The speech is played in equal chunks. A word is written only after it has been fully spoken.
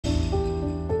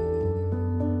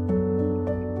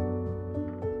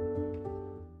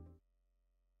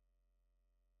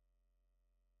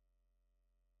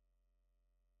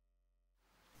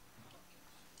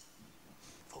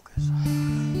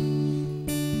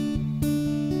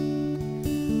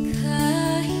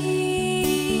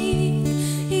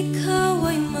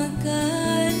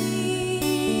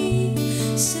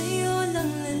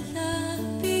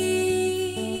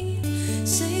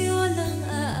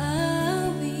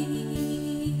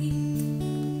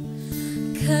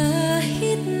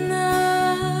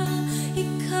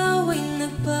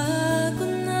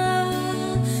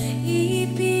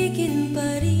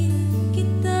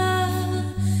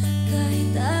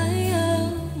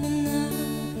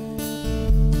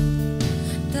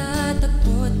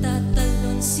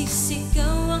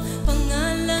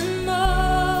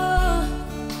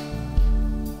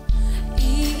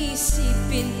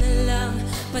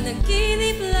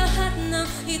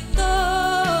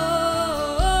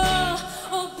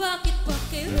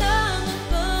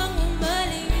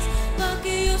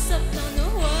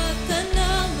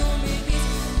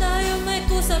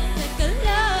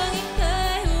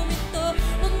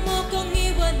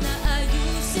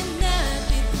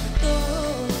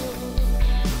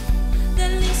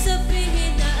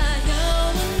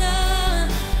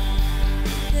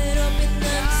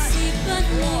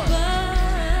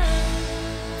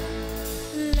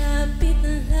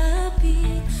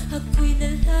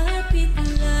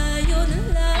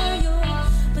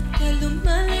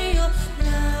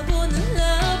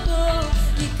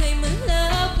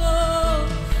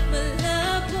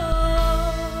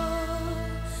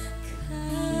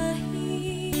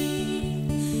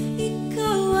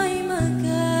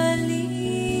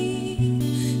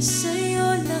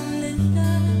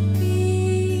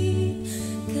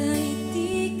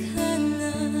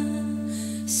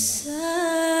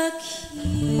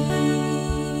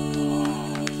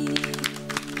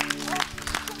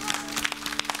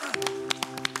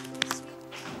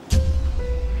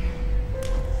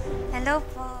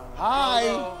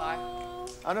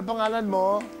Ano pangalan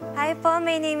mo? Hi po,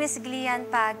 my name is Gleanne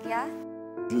Pagya.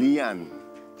 Gleanne.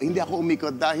 Hindi ako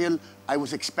umikot dahil I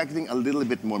was expecting a little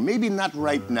bit more. Maybe not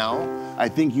right now. I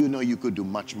think you know you could do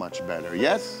much, much better.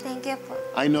 Yes? Thank you po.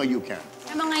 I know you can.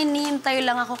 May mga inihintay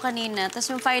lang ako kanina, tapos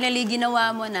yung finally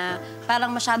ginawa mo na,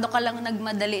 parang masyado ka lang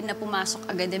nagmadali na pumasok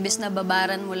agad, imbes na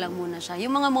babaran mo lang muna siya.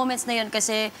 Yung mga moments na yun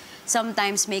kasi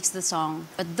sometimes makes the song.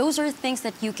 But those are things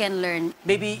that you can learn.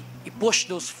 Maybe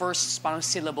i-push those first parang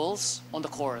syllables on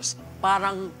the chorus.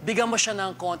 Parang bigyan mo siya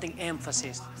ng konting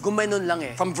emphasis. Gumanon lang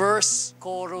eh. From verse,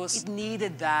 chorus, it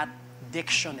needed that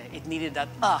diction eh. It needed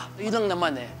that, yun lang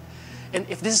naman eh. And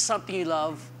if this is something you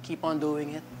love, keep on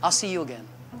doing it. I'll see you again.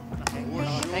 Okay? Thank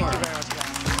you very much.